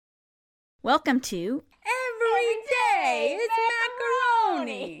Welcome to Every Day is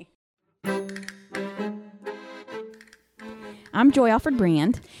Macaroni. I'm Joy Alfred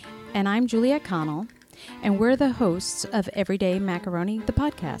Brand. And I'm Juliet Connell, and we're the hosts of Everyday Macaroni, the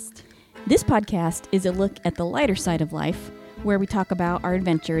podcast. This podcast is a look at the lighter side of life, where we talk about our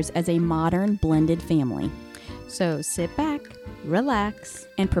adventures as a modern blended family. So sit back, relax,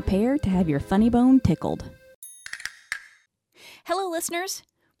 And prepare to have your funny bone tickled. Hello, listeners.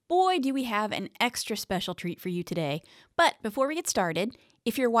 Boy, do we have an extra special treat for you today. But before we get started,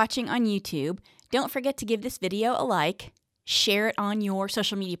 if you're watching on YouTube, don't forget to give this video a like, share it on your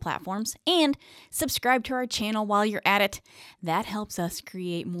social media platforms, and subscribe to our channel while you're at it. That helps us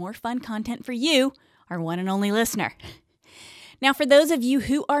create more fun content for you, our one and only listener. Now, for those of you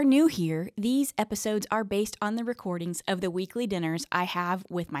who are new here, these episodes are based on the recordings of the weekly dinners I have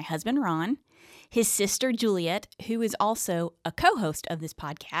with my husband, Ron, his sister, Juliet, who is also a co-host of this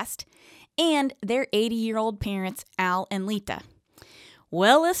podcast, and their 80-year-old parents, Al and Lita.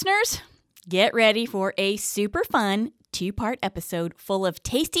 Well, listeners, get ready for a super fun 2-part episode full of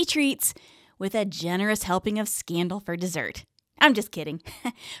tasty treats with a generous helping of scandal for dessert. I'm just kidding.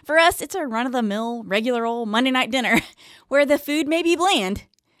 For us, it's a run-of-the-mill, regular old Monday night dinner where the food may be bland,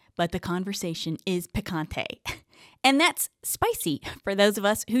 but the conversation is picante. And that's spicy for those of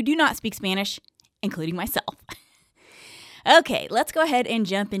us who do not speak Spanish, including myself. Okay, let's go ahead and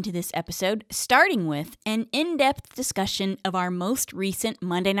jump into this episode, starting with an in-depth discussion of our most recent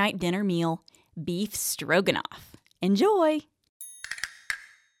Monday night dinner meal, beef stroganoff. Enjoy!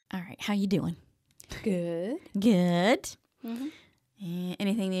 All right, how you doing? Good. Good. Mm-hmm.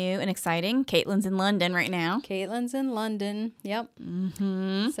 Anything new and exciting? Caitlin's in London right now. Caitlin's in London. Yep.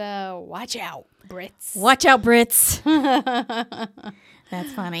 Mm-hmm. So watch out, Brits. Watch out, Brits.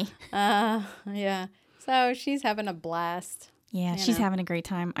 That's funny. Yeah. So she's having a blast. Yeah, she's having a great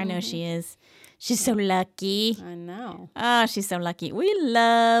time. I know she is. She's so lucky. I know. Oh, she's so lucky. We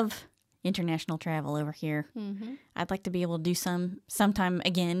love international travel over here. Mm-hmm. I'd like to be able to do sometime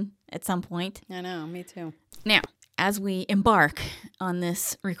again at some point. I know. Me too. Now, as we embark on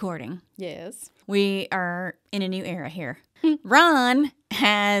this recording, Yes. we are in a new era here. Ron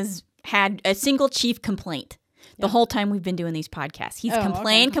has had a single chief complaint the whole time we've been doing these podcasts. He's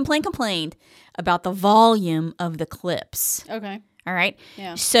complained about the volume of the clips. Okay. All right?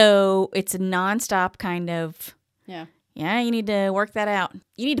 Yeah. So it's a nonstop kind of, Yeah. you need to work that out.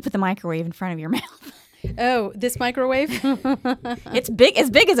 You need to put the microwave in front of your mouth. Oh, this microwave? It's big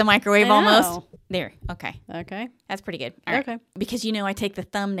as a microwave I know. almost. There. Okay. Okay. That's pretty good. All right. Okay. Because I take the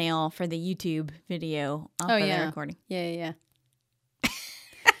thumbnail for the YouTube video off of the recording. Yeah.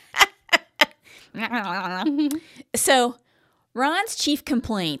 So, Ron's chief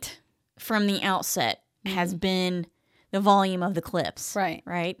complaint from the outset has been the volume of the clips. Right.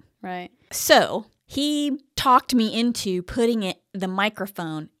 Right? So, he talked me into putting the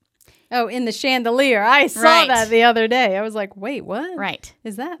microphone. Oh, in the chandelier. I saw Right. that the other day. I was like, wait, what? Right.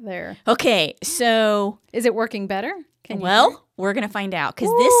 Is that there? Okay, so... Is it working better? Can you hear? Well, we're going to find out. Because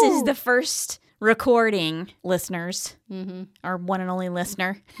this is the first recording, listeners, our one and only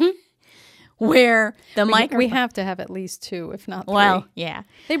listener, where the microphone... We have to have at least 2, if not 3. Well, yeah.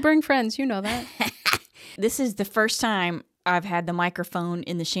 They bring friends. You know that. This is the first time I've had the microphone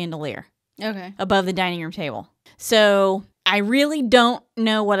in the chandelier Okay. above the dining room table. So I really don't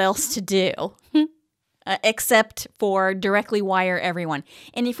know what else to do except for directly wire everyone.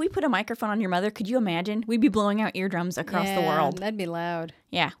 And if we put a microphone on your mother, could you imagine? We'd be blowing out eardrums across the world. That'd be loud.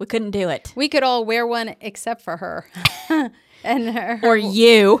 Yeah, we couldn't do it. We could all wear one except for her. And her. Or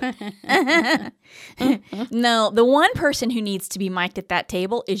you. No, the one person who needs to be mic'd at that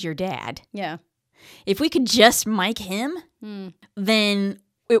table is your dad. Yeah. If we could just mic him, then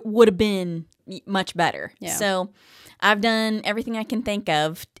it would have been much better. Yeah. So I've done everything I can think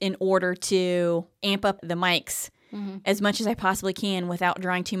of in order to amp up the mics as much as I possibly can without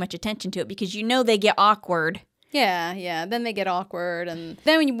drawing too much attention to it, because they get awkward. Yeah. Then they get awkward, and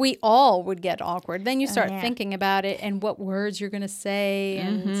then we all would get awkward. Then you start thinking about it and what words you're going to say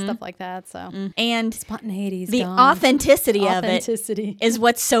and stuff like that. So And spontaneity is the gone. authenticity of it is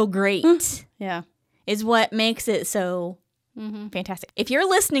what's so great. Yeah. Is what makes it so fantastic. If you're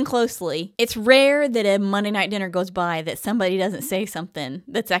listening closely, it's rare that a Monday night dinner goes by that somebody doesn't say something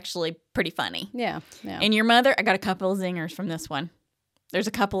that's actually pretty funny. Yeah. And your mother, I got a couple of zingers from this one. There's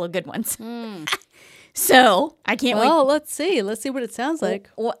a couple of good ones. So, I can't wait. Well, let's see. Let's see what it sounds like.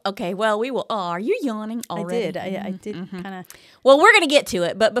 Okay, well, we will. Oh, are you yawning already? I did kind of. Well, we're going to get to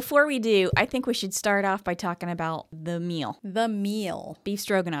it. But before we do, I think we should start off by talking about the meal. The meal. Beef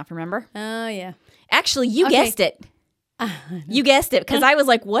stroganoff, remember? Oh, yeah. Actually, you guessed it. You guessed it, because I was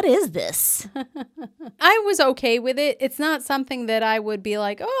like, what is this? I was okay with it. It's not something that I would be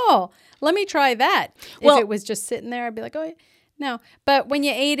like, oh, let me try that. Well, if it was just sitting there, I'd be like, oh, no. But when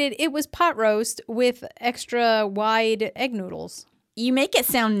you ate it, it was pot roast with extra wide egg noodles. You make it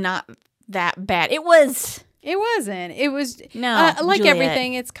sound not that bad. It was... It wasn't. It was like Juliet,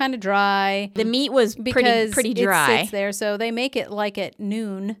 everything. It's kind of dry. The meat was pretty dry. It sits there, so they make it like at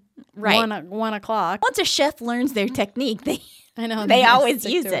noon, right? 1 o'clock. Once a chef learns their technique, I know they always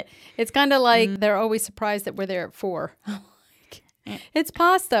use it. It's kind of like they're always surprised that we're there at 4. It's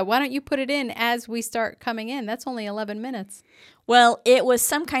pasta. Why don't you put it in as we start coming in? That's only 11 minutes. Well, it was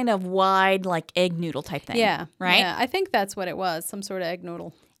some kind of wide, like egg noodle type thing. Yeah, right. Yeah, I think that's what it was. Some sort of egg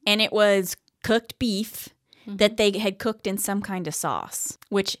noodle, and it was cooked beef. That they had cooked in some kind of sauce,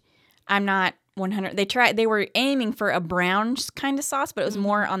 which I'm not 100. They were aiming for a brown kind of sauce, but it was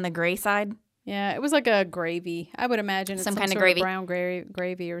more on the gray side. Yeah, it was like a gravy. I would imagine it's some kind of gravy, brown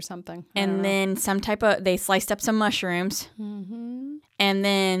gravy or something. And then they sliced up some mushrooms, and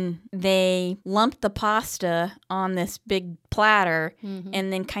then they lumped the pasta on this big platter,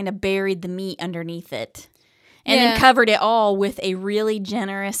 and then kind of buried the meat underneath it. And then covered it all with a really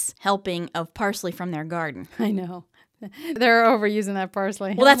generous helping of parsley from their garden. I know. They're overusing that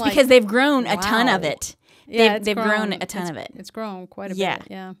parsley. Well, that's because they've grown a ton of it. Yeah, they've grown a ton of it. It's grown quite a bit.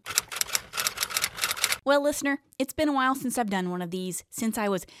 Yeah. Well, listener, it's been a while since I've done one of these, since I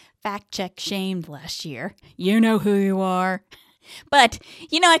was fact-check shamed last year. You know who you are. But,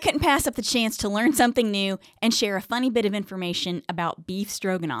 I couldn't pass up the chance to learn something new and share a funny bit of information about beef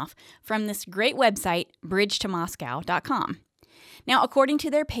stroganoff from this great website, bridgetomoscow.com. Now, according to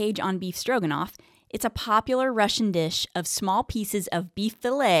their page on beef stroganoff, it's a popular Russian dish of small pieces of beef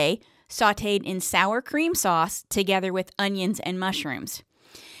fillet sautéed in sour cream sauce together with onions and mushrooms.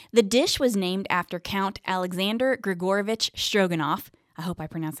 The dish was named after Count Alexander Grigorovich Stroganoff, I hope I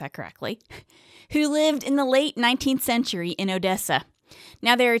pronounced that correctly, who lived in the late 19th century in Odessa.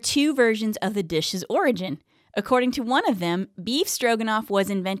 Now, there are 2 versions of the dish's origin. According to one of them, beef stroganoff was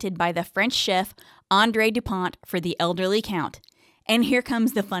invented by the French chef André Dupont for the elderly count. And here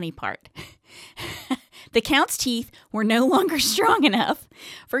comes the funny part. The count's teeth were no longer strong enough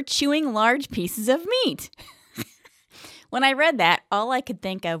for chewing large pieces of meat. When I read that, all I could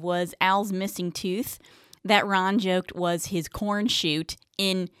think of was Al's missing tooth that Ron joked was his corn shoot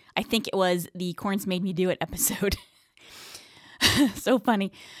in, I think it was the Corns Made Me Do It episode. So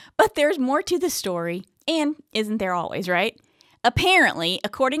funny. But there's more to the story, and isn't there always, right? Apparently,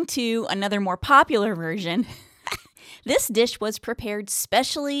 according to another more popular version, this dish was prepared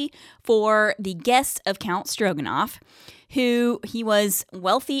specially for the guests of Count Stroganoff, he was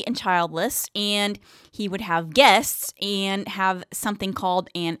wealthy and childless, and he would have guests and have something called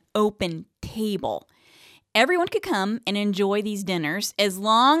an open table. Everyone could come and enjoy these dinners as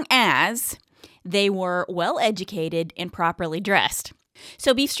long as they were well-educated and properly dressed.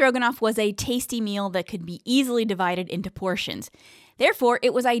 So beef stroganoff was a tasty meal that could be easily divided into portions. Therefore,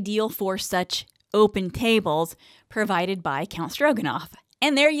 it was ideal for such open tables provided by Count Stroganoff.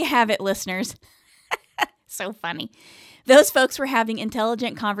 And there you have it, listeners. So funny. Those folks were having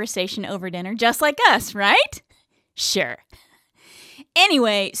intelligent conversation over dinner just like us, right? Sure.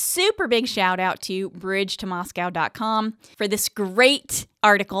 Anyway, super big shout out to bridgetomoscow.com for this great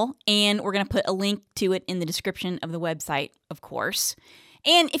article, and we're going to put a link to it in the description of the website, of course.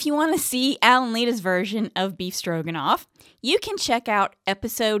 And if you want to see Al and Lita's version of beef stroganoff, you can check out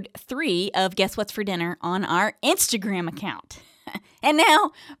episode 3 of Guess What's for Dinner on our Instagram account. And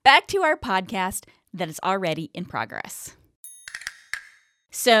now, back to our podcast that is already in progress.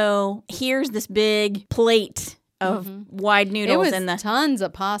 So here's this big plate of wide noodles. It was tons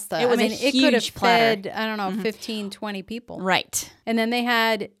of pasta. It was a it huge could have platter. fed, I don't know, 15, 20 people. Right. And then they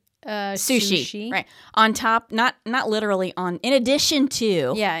had sushi. Right. On top, not literally on, in addition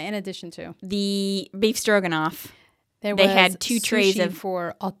to. Yeah, in addition to. The beef stroganoff. They had 2 trays of.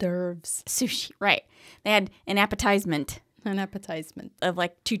 For hors d'oeuvres. Sushi, right. They had an appetizement. An appetizement. Of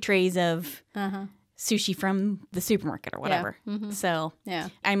like 2 trays of sushi from the supermarket or whatever. Yeah. So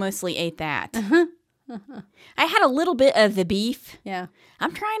I mostly ate that. I had a little bit of the beef. Yeah.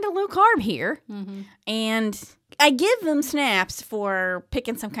 I'm trying to low carb here. And I give them snaps for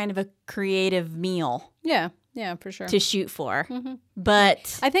picking some kind of a creative meal. Yeah. Yeah, for sure. To shoot for.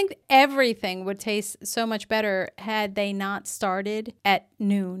 But I think everything would taste so much better had they not started at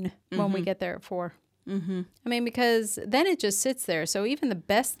noon when we get there at 4. I mean, because then it just sits there. So even the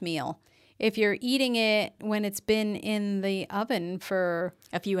best meal if you're eating it when it's been in the oven for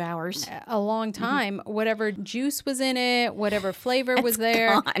a few hours, a long time, whatever juice was in it, whatever flavor was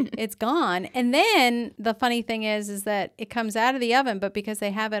there, it's gone. And then the funny thing is that it comes out of the oven, but because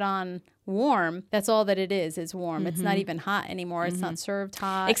they have it on warm, that's all that it is. It's warm. It's not even hot anymore. It's not served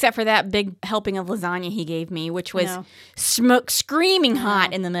hot. Except for that big helping of lasagna he gave me, which was screaming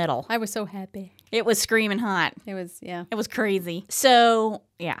hot in the middle. I was so happy. It was screaming hot. It was, yeah. It was crazy. So,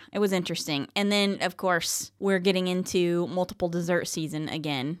 yeah, it was interesting. And then, of course, we're getting into multiple dessert season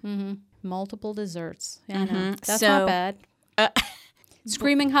again. Multiple desserts. Yeah, I know. That's not bad.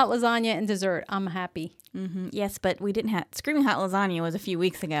 Screaming hot lasagna and dessert. I'm happy. Yes, but we didn't have... Screaming hot lasagna was a few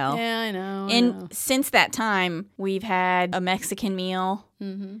weeks ago. Yeah, I know. And since that time, we've had a Mexican meal.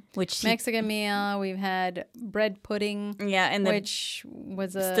 Mexican meal. We've had bread pudding. Yeah, and which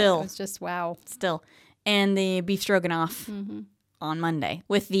was it was just wow. Still. And the beef stroganoff on Monday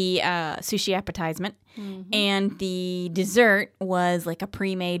with the sushi appetizement. And the dessert was like a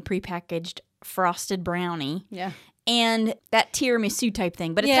pre-made, pre-packaged frosted brownie. Yeah. And that tiramisu type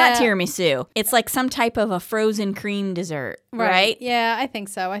thing. But it's not tiramisu. It's like some type of a frozen cream dessert, right? Yeah, I think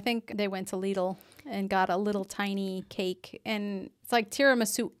so. I think they went to Lidl and got a little tiny cake. And it's like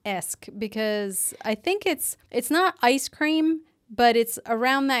tiramisu-esque because I think it's not ice cream, but it's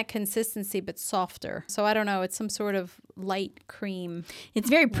around that consistency but softer. So I don't know. It's some sort of light cream.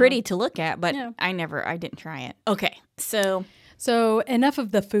 It's very pretty to look at, but I didn't try it. Okay, So enough of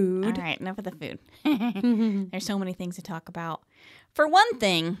the food. All right, enough of the food. There's so many things to talk about. For one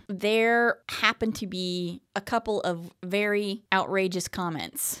thing, there happened to be a couple of very outrageous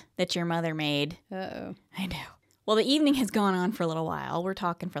comments that your mother made. Uh-oh. I know. Well, the evening has gone on for a little while. We're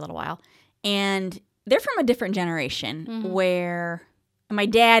talking for a little while. And they're from a different generation where my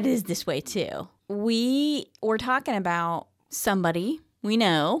dad is this way too. We were talking about somebody we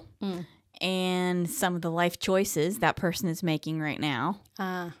know and some of the life choices that person is making right now.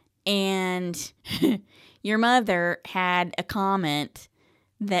 And your mother had a comment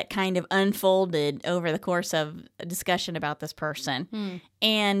that kind of unfolded over the course of a discussion about this person.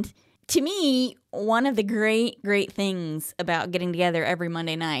 And to me, one of the great things about getting together every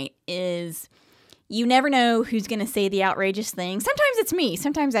Monday night is you never know who's going to say the outrageous thing. Sometimes it's me.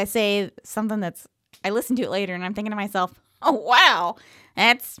 Sometimes I say something I listen to it later and I'm thinking to myself, oh, wow,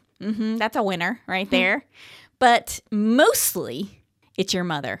 that's a winner right there. But mostly it's your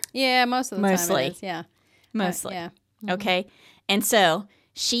mother. Yeah, most of the time it is, yeah. Mostly. Yeah. Okay. And so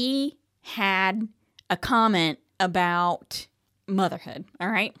she had a comment about motherhood. All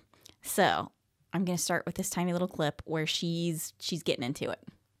right. So I'm going to start with this tiny little clip where she's getting into it.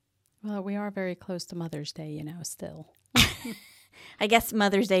 Well, we are very close to Mother's Day, still. I guess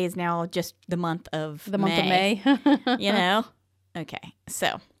Mother's Day is now just the month of May. Okay.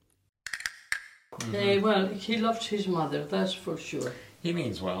 So. Well, he loves his mother, that's for sure. He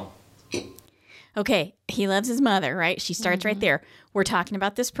means well. Okay, he loves his mother, right? She starts right there. We're talking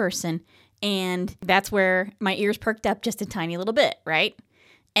about this person, and that's where my ears perked up just a tiny little bit, right?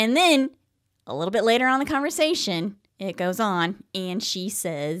 And then a little bit later on in the conversation, it goes on, and she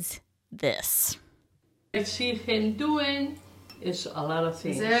says this. I see him doing is a lot of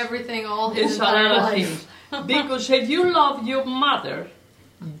things. Is everything all his It's a lot of life? things. Because if you love your mother,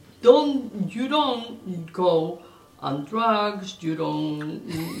 you don't go on drugs, you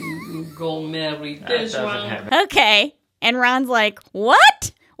don't go marry this one. Okay. And Ron's like,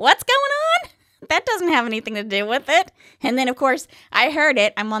 what? What's going on? That doesn't have anything to do with it. And then, of course, I heard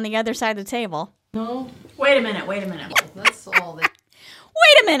it. I'm on the other side of the table. No. Wait a minute. That's all they...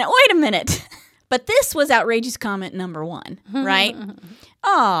 Wait a minute. But this was outrageous comment number one, right?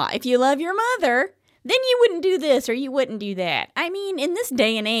 If you love your mother, then you wouldn't do this or you wouldn't do that. I mean, in this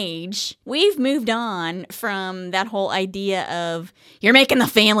day and age, we've moved on from that whole idea of you're making the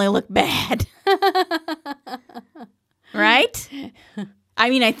family look bad. Right? I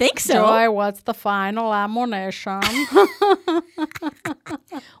mean, I think so. Joy, what's the final admonition?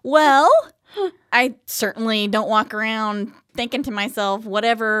 Well, I certainly don't walk around thinking to myself,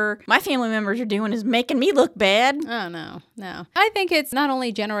 whatever my family members are doing is making me look bad. Oh, no. I think it's not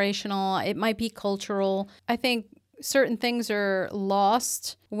only generational, it might be cultural. I think certain things are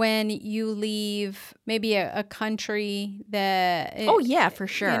lost when you leave maybe a country that... Oh, yeah, for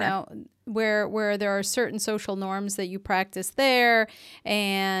sure. Where there are certain social norms that you practice there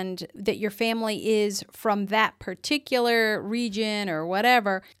and that your family is from that particular region or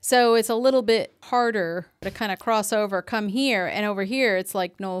whatever. So it's a little bit harder to kind of cross over, come here, and over here it's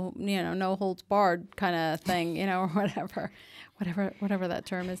like no holds barred kind of thing, or whatever that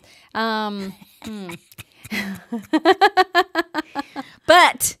term is.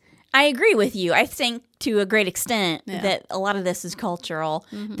 But I agree with you. I think to a great extent that a lot of this is cultural,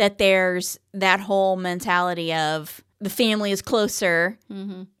 that there's that whole mentality of the family is closer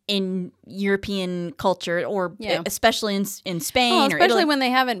in European culture, or especially in Spain or especially Italy. when they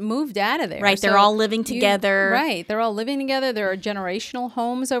haven't moved out of there. Right, they're all living together. Right, they're all living together. There are generational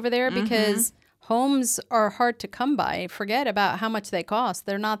homes over there because homes are hard to come by. Forget about how much they cost.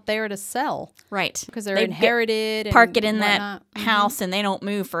 They're not there to sell. Right. Because they're inherited. Park it in that house and they don't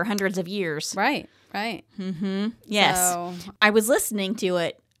move for hundreds of years. Right. Yes. So, I was listening to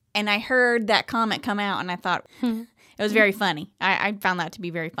it and I heard that comment come out and I thought it was very funny. I found that to be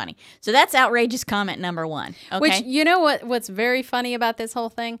very funny. So that's outrageous comment number 1. Okay. which, you know what's very funny about this whole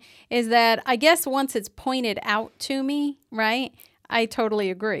thing is that I guess once it's pointed out to me, right, I totally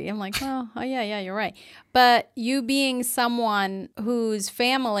agree. I'm like, oh yeah, you're right. But you being someone whose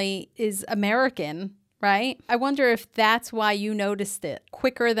family is American, right? I wonder if that's why you noticed it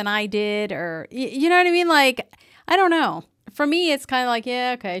quicker than I did, or you know what I mean? Like, I don't know. For me, it's kind of like,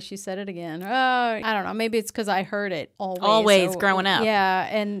 yeah, okay, she said it again. Oh, I don't know. Maybe it's because I heard it always growing up. Yeah,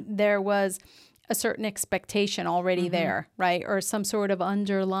 and there was a certain expectation already there, right? Or some sort of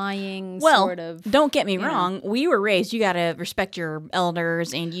underlying sort of... don't get me wrong. We were raised, you got to respect your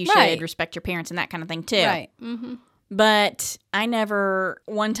elders and you should respect your parents and that kind of thing too. Right. But I never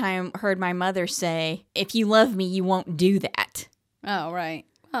one time heard my mother say, if you love me, you won't do that. Oh, right.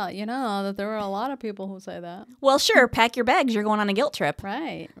 Well, you know that there are a lot of people who say that. Well, sure, pack your bags. You're going on a guilt trip.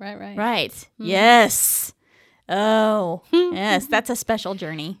 Right. Right. Yes. Oh, yes. That's a special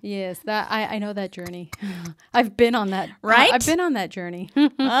journey. Yes, that I know that journey. I've been on that. Right? I've been on that journey.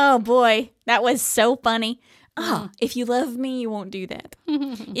 Oh, boy. That was so funny. Oh, if you love me, you won't do that.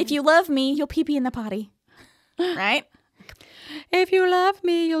 If you love me, you'll pee-pee in the potty. Right? If you love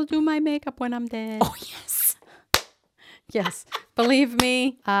me, you'll do my makeup when I'm dead. Oh, yes. Yes. Believe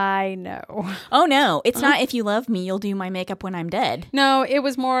me, I know. Oh, no. It's not if you love me, you'll do my makeup when I'm dead. No, it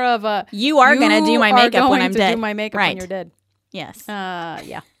was more of a... You are going to do my makeup when I'm dead. Do my makeup when you're dead. Yes.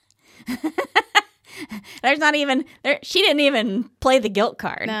 Yeah. There's not even... She didn't even play the guilt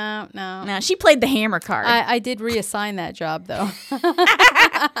card. No. No, she played the hammer card. I did reassign that job, though.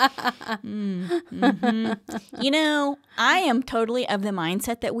 You know, I am totally of the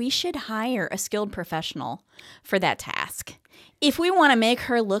mindset that we should hire a skilled professional for that task. If we want to make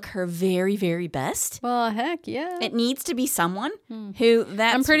her look her very, very best, Well, heck, yeah. it needs to be someone who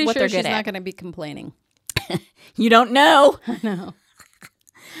that's I'm pretty what sure they're she's good not at. going to be complaining. You don't know. No.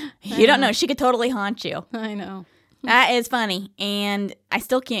 You don't know. She could totally haunt you. I know. That is funny, and I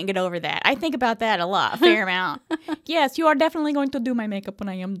still can't get over that. I think about that a fair amount. Yes, you are definitely going to do my makeup when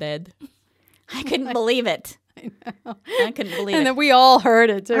I am dead. I couldn't believe it. I couldn't believe And it. then we all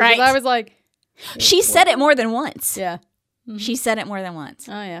heard it, too. 'Cause Right. I was like... She said it more than once. Yeah. She said it more than once.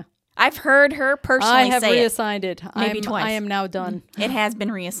 Oh, yeah. I've heard her personally I have say it. reassigned it. Maybe twice. I am now done. It has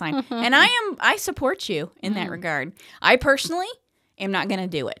been reassigned. And I support you in that regard. I personally am not going to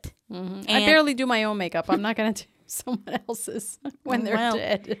do it. I barely do my own makeup. I'm not going to do someone else's when they're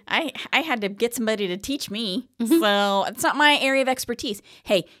dead. I had to get somebody to teach me, so it's not my area of expertise.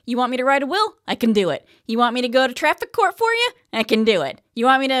 Hey, you want me to write a will? I can do it. You want me to go to traffic court for you? I can do it. You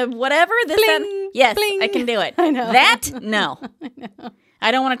want me to whatever? Bling, yes, bling. I can do it. I know. That? No.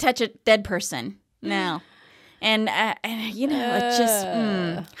 I don't want to touch a dead person. No. And you know, it's just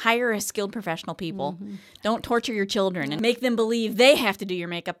hire a skilled professional people. Don't torture your children and make them believe they have to do your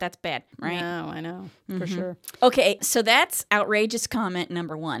makeup. That's bad, right? No, I know. For sure. Okay, so that's outrageous comment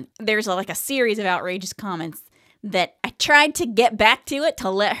number 1. There's like a series of outrageous comments that I tried to get back to it to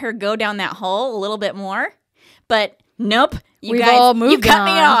let her go down that hole a little bit more, but nope. We've all moved you cut on.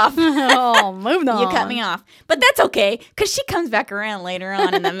 me off. Oh, moved on. You cut me off. But that's okay, because she comes back around later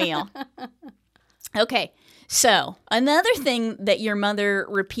on in the meal. Okay, so another thing that your mother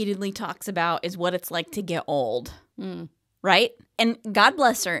repeatedly talks about is what it's like to get old, right? And God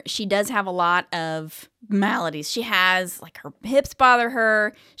bless her, she does have a lot of maladies. She has, like, her hips bother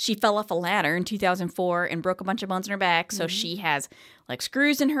her. She fell off a ladder in 2004 and broke a bunch of bones in her back, so she has, like,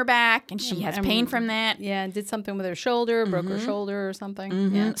 screws in her back, and she has pain from that. Yeah, did something with her shoulder, broke her shoulder or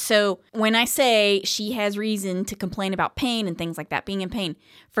something. Yeah. So when I say she has reason to complain about pain and things like that, being in pain,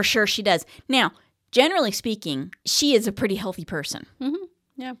 for sure she does. Now, generally speaking, she is a pretty healthy person.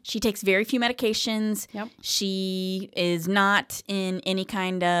 Yeah. She takes very few medications. Yep. She is not in any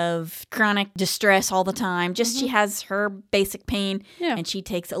kind of chronic distress all the time. Just she has her basic pain, and she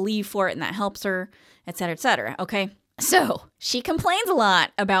takes a leave for it, and that helps her, et cetera, okay? So she complains a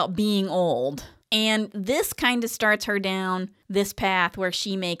lot about being old. And this kind of starts her down this path where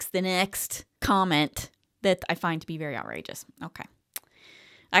she makes the next comment that I find to be very outrageous. Okay.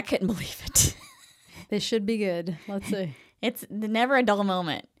 I couldn't believe it. This should be good. Let's see. It's never a dull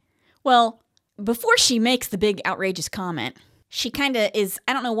moment. Well, before she makes the big outrageous comment, she kind of is,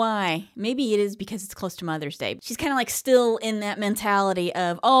 I don't know why. Maybe it is because it's close to Mother's Day. She's kind of like still in that mentality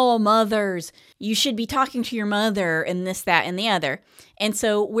of, oh, mothers, you should be talking to your mother and this, that, and the other. And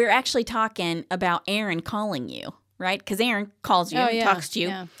so we're actually talking about Erin calling you, right? Because Erin calls you and talks to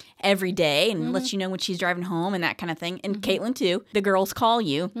you every day and lets you know when she's driving home and that kind of thing. And Caitlin, too. The girls call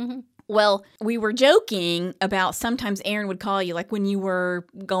you. Well, we were joking about sometimes Erin would call you, like when you were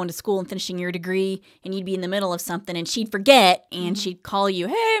going to school and finishing your degree, and you'd be in the middle of something, and she'd forget, and she'd call you,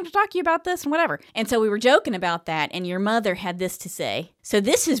 hey, I'm to talk to you about this and whatever. And so we were joking about that, and your mother had this to say. So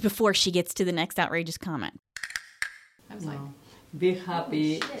this is before she gets to the next outrageous comment. I was like, Be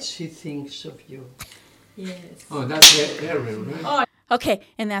happy she thinks of you. Yes. Oh, that's Erin, right? Okay,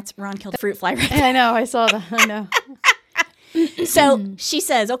 and that's Ron killed a fruit fly right I know, I saw that. I know. So she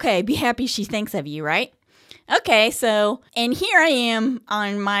says, okay, be happy she thinks of you, right? Okay, so, and here I am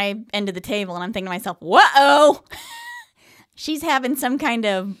on my end of the table, and I'm thinking to myself, whoa, she's having some kind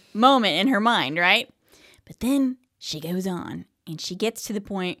of moment in her mind, right? But then she goes on, and she gets to the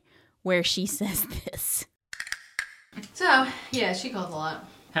point where she says this. So, yeah, she calls a lot.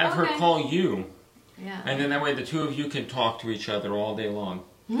 Have her call you. Yeah. And then that way the two of you can talk to each other all day long.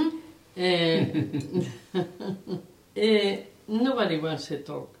 Nobody wants to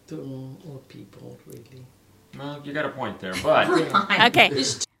talk to old people, really. Well, you got a point there, but... Okay,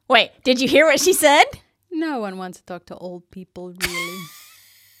 wait, did you hear what she said? No one wants to talk to old people, really.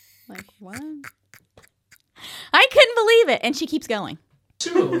 Like, what? I couldn't believe it, and she keeps going.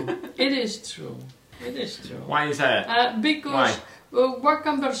 True. It is true. It is true. Why is that? Because what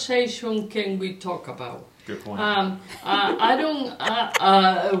conversation can we talk about? Good point.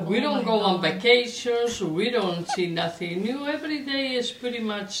 We don't go on vacations. We don't see nothing new. Every day is pretty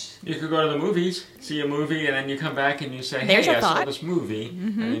much. You could go to the movies, see a movie, and then you come back and you say, There's hey, a I saw thought. this movie,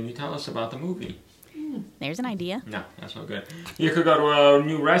 and then you tell us about the movie. There's an idea. No, that's not good. You could go to a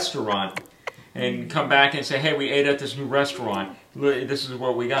new restaurant and come back and say, hey, we ate at this new restaurant. This is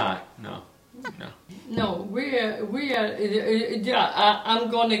what we got. No. No, we are. I'm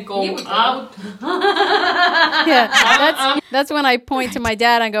gonna go out. Yeah, that's when I point to my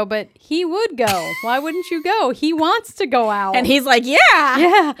dad and go, but he would go. Why wouldn't you go? He wants to go out. And he's like, yeah.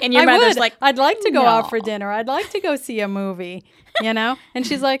 Yeah. And your I mother's would. like, I'd like to go no. out for dinner. I'd like to go see a movie, you know? And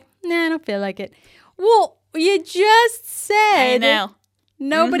she's like, nah, I don't feel like it. Well, you just said I know.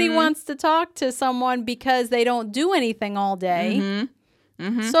 nobody wants to talk to someone because they don't do anything all day.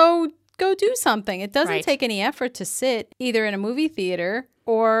 So go do something. It doesn't Right. take any effort to sit either in a movie theater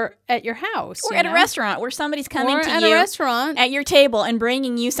or at your house. Or you at a know? restaurant where somebody's coming Or to at you a restaurant. at your table and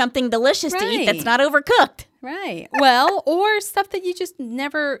bringing you something delicious to eat that's Right. not overcooked. Right. Well, or stuff that you just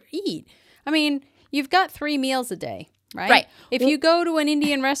never eat. I mean, you've got 3 meals a day, right? Right. If you go to an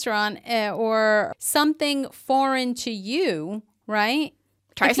Indian restaurant or something foreign to you, right?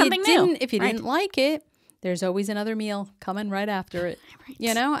 Try something new. If you Right. didn't like it, there's always another meal coming right after it.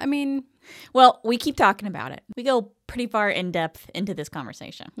 You know, I mean, Well, we keep talking about it. We go pretty far in depth into this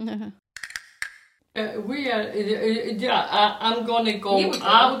conversation. We are. I'm gonna go He would go.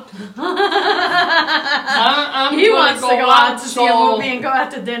 out. I'm He gonna wants to go out to see a so- movie and go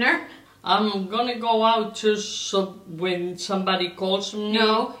out to dinner. I'm gonna go out just so when somebody calls me.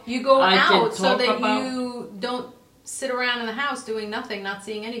 No, you go I can out so talk that about- you don't sit around in the house doing nothing, not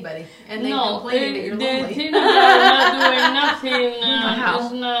seeing anybody, and then No, complaining that you're the lonely. thing about not doing nothing Wow.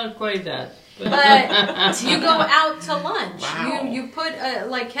 is not quite that. But you go out to lunch. Wow. You put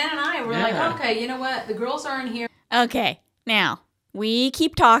like Ken and I were Yeah. like, okay, you know what? The girls aren't here. Okay, now we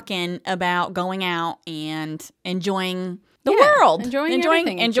keep talking about going out and enjoying the yeah, world, enjoying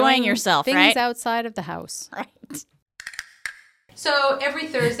enjoying yourself, things right? outside of the house. Right. So every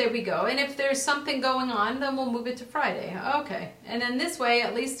Thursday we go, and if there's something going on, then we'll move it to Friday. Okay, and then this way,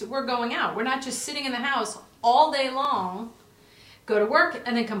 at least we're going out. We're not just sitting in the house all day long. Go to work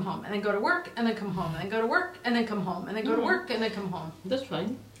and then come home, and then go to work and then come home, and then go to work and then come home, and then go to work and then come home. That's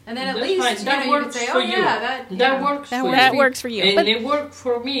fine. And then at That's least fine. you That know you works could say, for oh you. yeah, that works That for works you. That works for you. And But it worked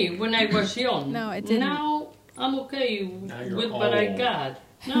for me when I was young. No, it didn't. Now I'm okay you're with what I old. got.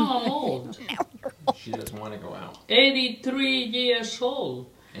 Now I'm old. She doesn't want to go out. 83 years old.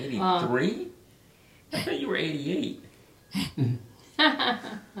 83? I thought you were 88.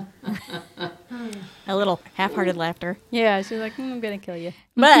 A little half-hearted laughter. Yeah, she's like, I'm going to kill you.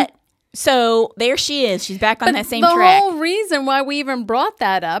 But so there she is. She's back on that same the track. whole reason why we even brought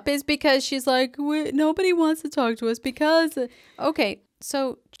that up is because she's like, nobody wants to talk to us because, okay,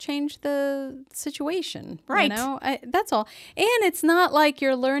 so change the situation. Right. You know, that's all. And it's not like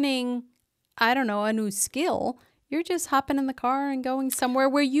you're learning, I don't know, a new skill. You're just hopping in the car and going somewhere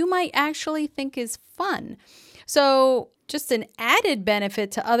where you might actually think is fun. So just an added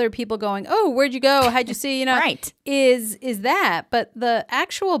benefit to other people going, oh, where'd you go? How'd you see? You know, Right. is that. But the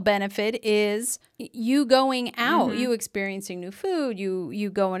actual benefit is you going out, you experiencing new food, you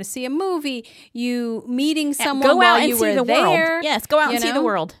going to see a movie, you meeting someone Go while out and you see were the there. world. Yes, go out you and see the know?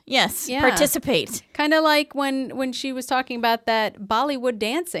 world. Yes, Yeah. participate. Kind of like when she was talking about that Bollywood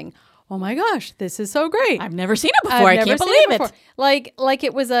dancing. Oh my gosh, this is so great. I've never seen it before. I I've can't never seen believe it. before. Like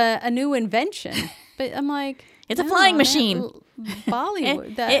it was a new invention. But I'm like, It's a no, flying that- machine.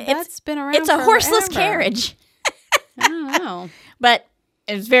 Bollywood, It's- that's been around. It's a horseless forever. carriage. I don't know. But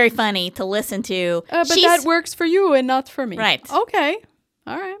it was very funny to listen to. But She's that works for you and not for me. Right. Okay.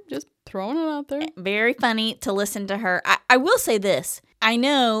 All right. Just throwing it out there. very funny to listen to her. I will say this. I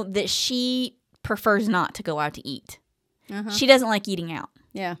know that she prefers not to go out to eat. She doesn't like eating out.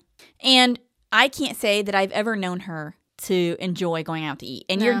 Yeah. And I can't say that I've ever known her to enjoy going out to eat.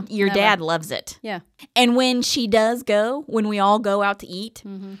 And No, your never. dad loves it. Yeah. And when she does go, when we all go out to eat,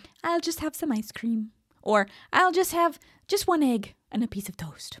 I'll just have some ice cream. Or I'll just have just one egg and a piece of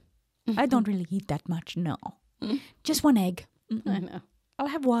toast. I don't really eat that much, no. Just one egg. I know. I'll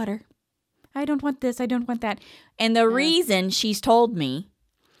have water. I don't want this. I don't want that. And the reason she's told me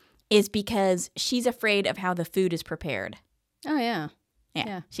is because she's afraid of how the food is prepared. Oh, yeah.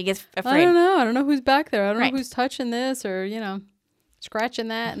 Yeah. She gets I afraid. don't know. I don't know who's back there. I don't Right. know who's touching this or, scratching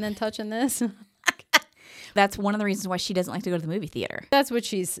that and then touching this. That's one of the reasons why she doesn't like to go to the movie theater. That's what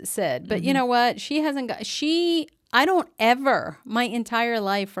she's said. But you know what? She hasn't got, I don't ever, my entire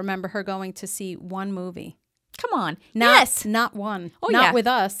life, remember her going to see one movie. Come on. Not, Yes. Not one. Oh, not yeah. with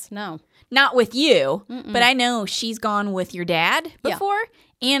us. No. Not with you, but I know she's gone with your dad Yeah. before,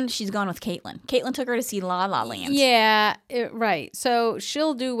 and she's gone with Caitlin. Caitlin took her to see La La Land. Yeah, right. So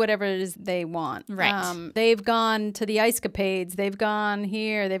she'll do whatever it is they want. Right. They've gone to the ice capades. They've gone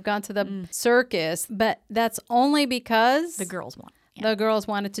here. They've gone to the circus. But that's only because The girls want. the girls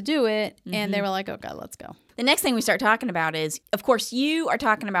wanted to do it, and they were like, okay, let's go. The next thing we start talking about is, of course, you are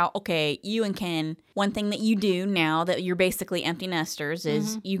talking about, okay, you and Ken, one thing that you do now that you're basically empty nesters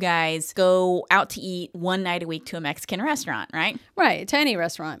is you guys go out to eat one night a week to a Mexican restaurant, right? Right, to any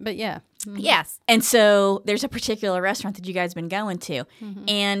restaurant, but yeah. Yes. And so there's a particular restaurant that you guys have been going to.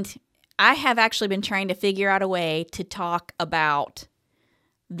 And I have actually been trying to figure out a way to talk about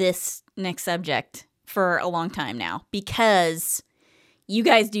this next subject for a long time now because you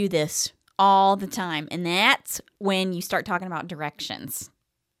guys do this all the time. And that's when you start talking about directions,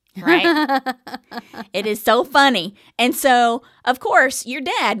 right? It is so funny. And so, of course, your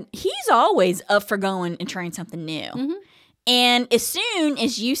dad, he's always up for going and trying something new. And as soon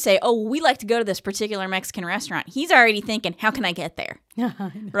as you say, oh, we like to go to this particular Mexican restaurant, he's already thinking, how can I get there?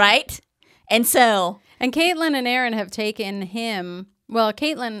 Right? And so... And Caitlin and Aaron have taken him. Well,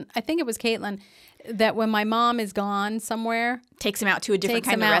 Caitlin, I think it was Caitlin, that when my mom is gone somewhere, takes him out to a different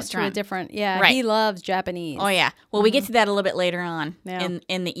takes kind him of out restaurant. to a different, yeah, Right. he loves Japanese. Oh, yeah. Well, we get to that a little bit later on Yeah.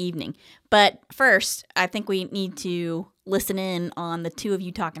 in the evening. But first, I think we need to listen in on the two of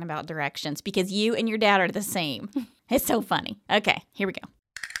you talking about directions because you and your dad are the same. It's so funny. Okay, here we go.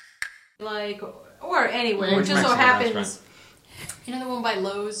 Like, or anywhere. Which It just so Mexican happens. restaurant? You know the one by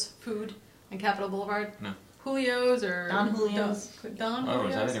Lowe's Food on Capitol Boulevard? No. Julio's or Don Julio's. Don Oh, I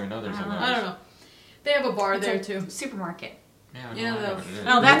Julio's? didn't even know there's one. I don't know. They have a bar there too. Supermarket. Yeah, I You know know the- what it is.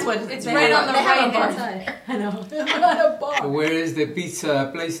 Oh, that's what It's they right have on the they have a right bar. hand side. I know. Not a bar. Where is the pizza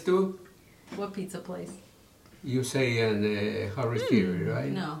place too? What pizza place? You say on Harris Theory,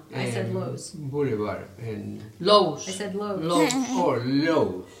 right? No, I said Lowe's. Boulevard and Lowe's. I said Lowe's. Lowe's.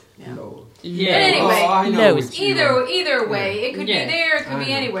 Lowe's. Yeah. Lowe's. Yeah. But anyway, Oh, I know Lowe's. which you are. Either way, it could Yeah. be there, it could I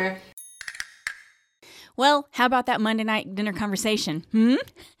be know. anywhere. Well, how about that Monday night dinner conversation?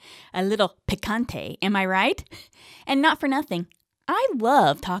 A little picante, am I right? And not for nothing, I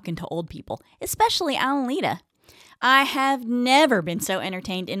love talking to old people, especially Al and Lita. I have never been so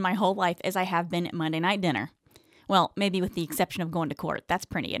entertained in my whole life as I have been at Monday night dinner. Well, maybe with the exception of going to court. That's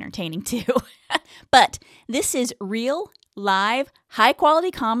pretty entertaining too. But this is real, live,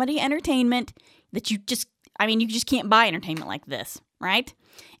 high-quality comedy entertainment that you just can't buy entertainment like this, right?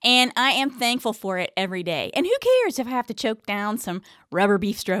 And I am thankful for it every day. And who cares if I have to choke down some rubber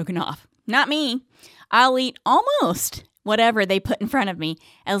beef stroganoff? Not me. I'll eat almost whatever they put in front of me,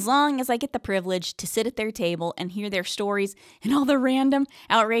 as long as I get the privilege to sit at their table and hear their stories and all the random,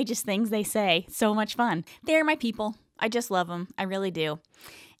 outrageous things they say. So much fun. They're my people. I just love them. I really do.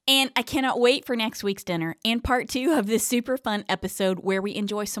 And I cannot wait for next week's dinner and part 2 of this super fun episode where we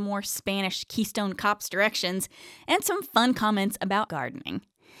enjoy some more Spanish Keystone Cops directions and some fun comments about gardening.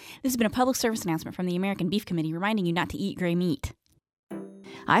 This has been a public service announcement from the American Beef Committee reminding you not to eat gray meat.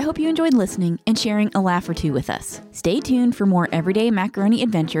 I hope you enjoyed listening and sharing a laugh or two with us. Stay tuned for more everyday macaroni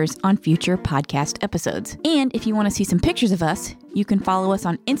adventures on future podcast episodes. And if you want to see some pictures of us, you can follow us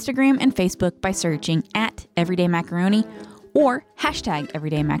on Instagram and Facebook by searching @everydaymacaroni or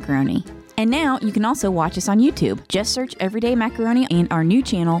 #everydaymacaroni. And now you can also watch us on YouTube. Just search Everyday Macaroni and our new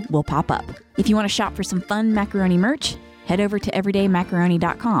channel will pop up. If you want to shop for some fun macaroni merch, head over to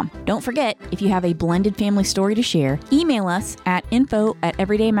everydaymacaroni.com. Don't forget, if you have a blended family story to share, email us at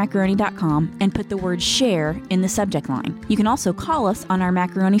info@everydaymacaroni.com and put the word share in the subject line. You can also call us on our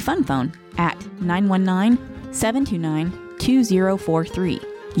Macaroni Fun Phone at 919-729-2043.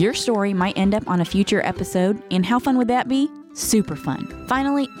 Your story might end up on a future episode, and how fun would that be? Super fun.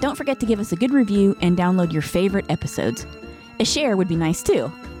 Finally, don't forget to give us a good review and download your favorite episodes. A share would be nice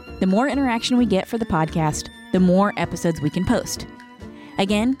too. The more interaction we get for the podcast, the more episodes we can post.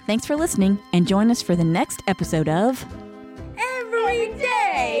 Again, thanks for listening, and join us for the next episode of Every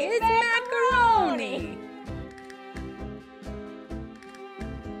Day